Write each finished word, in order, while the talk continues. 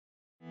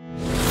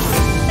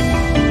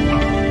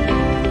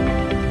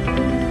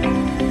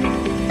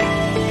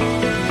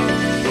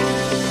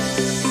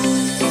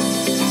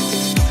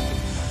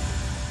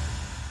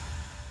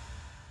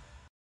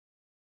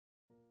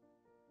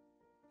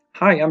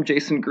Hi, I'm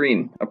Jason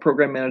Green, a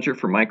program manager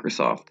for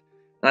Microsoft,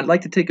 and I'd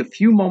like to take a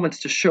few moments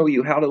to show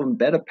you how to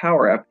embed a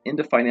PowerApp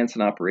into finance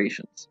and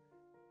operations.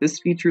 This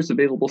feature is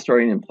available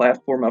starting in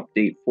Platform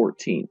Update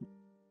 14.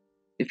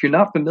 If you're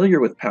not familiar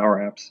with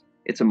PowerApps,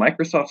 it's a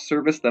Microsoft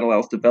service that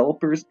allows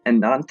developers and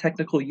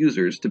non-technical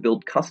users to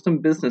build custom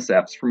business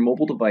apps for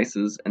mobile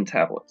devices and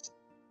tablets.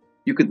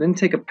 You could then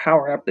take a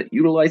PowerApp that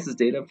utilizes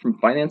data from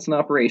finance and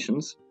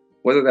operations,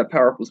 whether that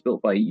PowerApp was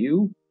built by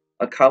you,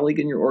 a colleague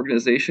in your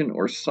organization,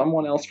 or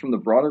someone else from the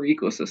broader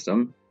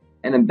ecosystem,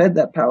 and embed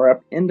that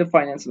PowerApp into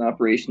finance and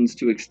operations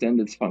to extend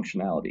its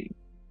functionality.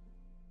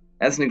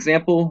 As an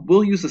example,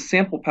 we'll use a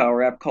sample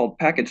PowerApp called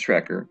Package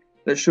Tracker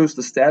that shows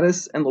the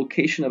status and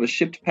location of a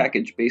shipped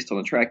package based on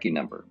a tracking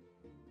number.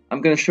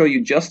 I'm going to show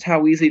you just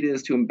how easy it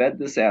is to embed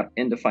this app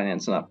into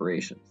finance and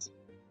operations.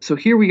 So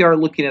here we are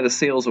looking at a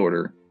sales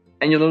order,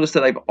 and you'll notice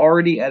that I've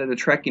already added a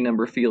tracking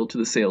number field to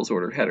the sales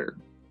order header.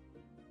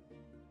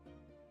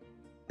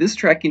 This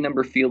tracking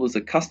number field is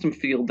a custom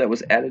field that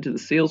was added to the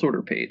sales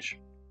order page.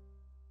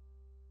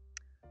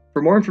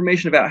 For more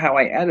information about how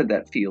I added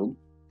that field,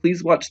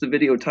 please watch the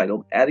video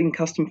titled Adding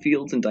Custom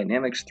Fields in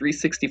Dynamics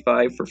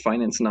 365 for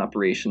Finance and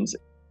Operations.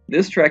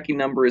 This tracking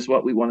number is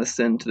what we want to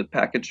send to the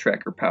Package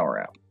Tracker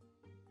PowerApp.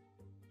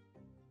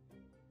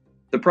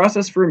 The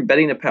process for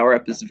embedding a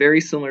PowerApp is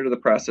very similar to the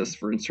process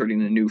for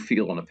inserting a new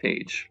field on a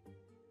page.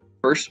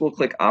 First, we'll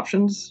click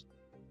Options,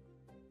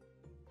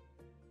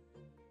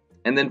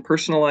 and then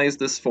personalize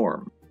this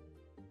form.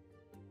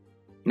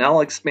 Now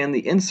I'll expand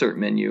the Insert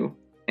menu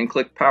and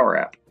click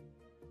PowerApp.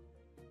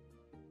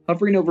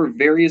 Hovering over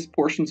various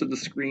portions of the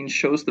screen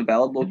shows the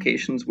valid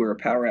locations where a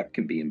PowerApp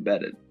can be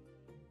embedded.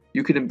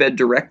 You can embed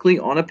directly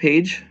on a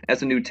page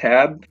as a new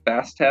tab,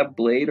 fast tab,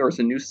 blade, or as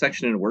a new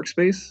section in a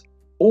workspace,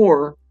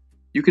 or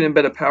you can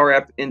embed a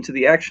PowerApp into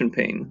the action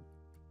pane.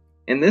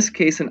 In this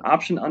case, an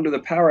option under the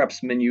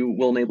PowerApps menu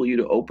will enable you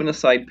to open a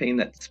side pane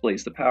that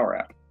displays the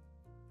PowerApp.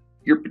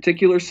 Your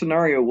particular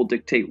scenario will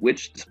dictate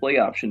which display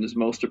option is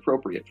most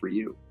appropriate for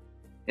you.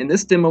 In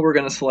this demo, we're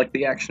going to select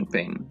the action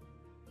pane.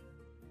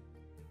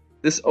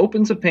 This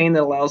opens a pane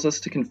that allows us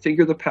to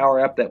configure the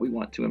PowerApp that we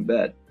want to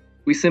embed.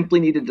 We simply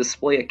need to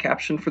display a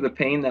caption for the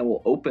pane that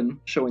will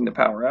open showing the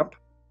PowerApp.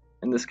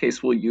 In this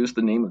case, we'll use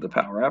the name of the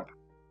PowerApp.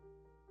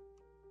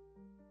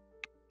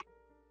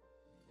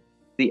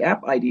 The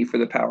app ID for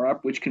the PowerApp,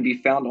 which can be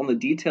found on the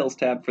Details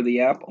tab for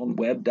the app on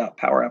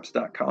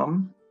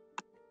web.powerapps.com.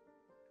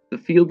 The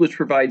field which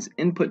provides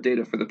input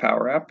data for the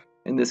PowerApp,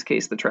 in this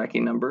case the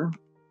tracking number,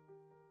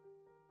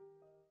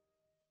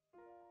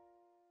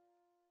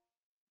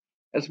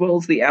 as well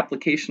as the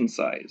application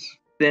size.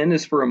 Thin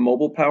is for a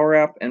mobile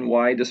PowerApp and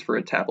wide is for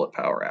a tablet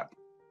PowerApp.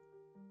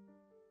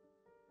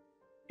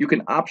 You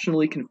can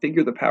optionally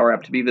configure the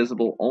PowerApp to be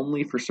visible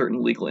only for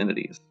certain legal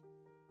entities.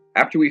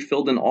 After we've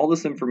filled in all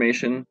this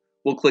information,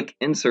 we'll click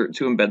Insert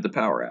to embed the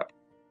PowerApp.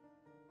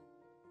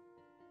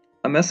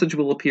 A message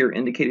will appear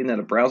indicating that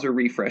a browser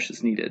refresh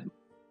is needed.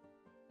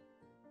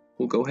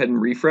 We'll go ahead and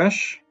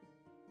refresh,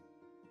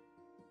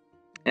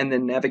 and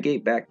then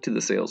navigate back to the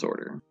sales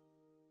order.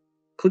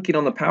 Clicking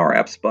on the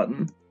PowerApps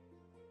button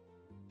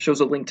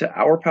shows a link to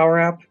our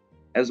PowerApp,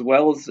 as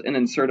well as an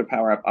Insert a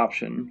PowerApp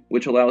option,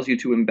 which allows you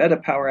to embed a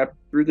PowerApp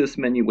through this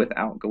menu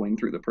without going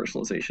through the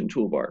personalization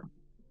toolbar.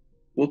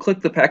 We'll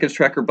click the Package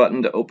Tracker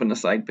button to open the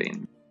side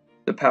pane.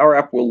 The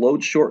PowerApp will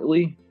load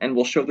shortly and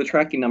will show the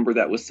tracking number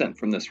that was sent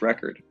from this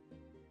record.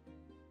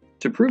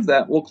 To prove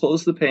that, we'll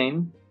close the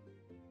pane,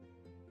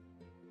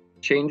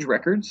 change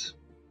records,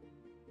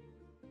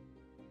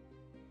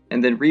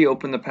 and then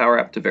reopen the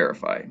PowerApp to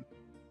verify.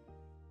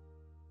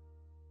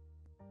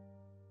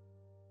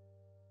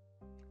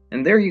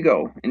 And there you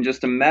go. In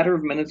just a matter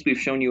of minutes, we've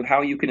shown you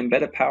how you can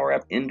embed a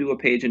PowerApp into a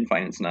page in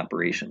finance and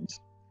operations.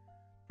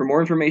 For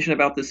more information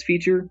about this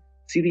feature,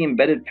 see the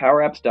embedded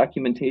PowerApps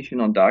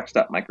documentation on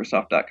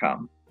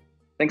docs.microsoft.com.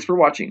 Thanks for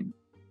watching.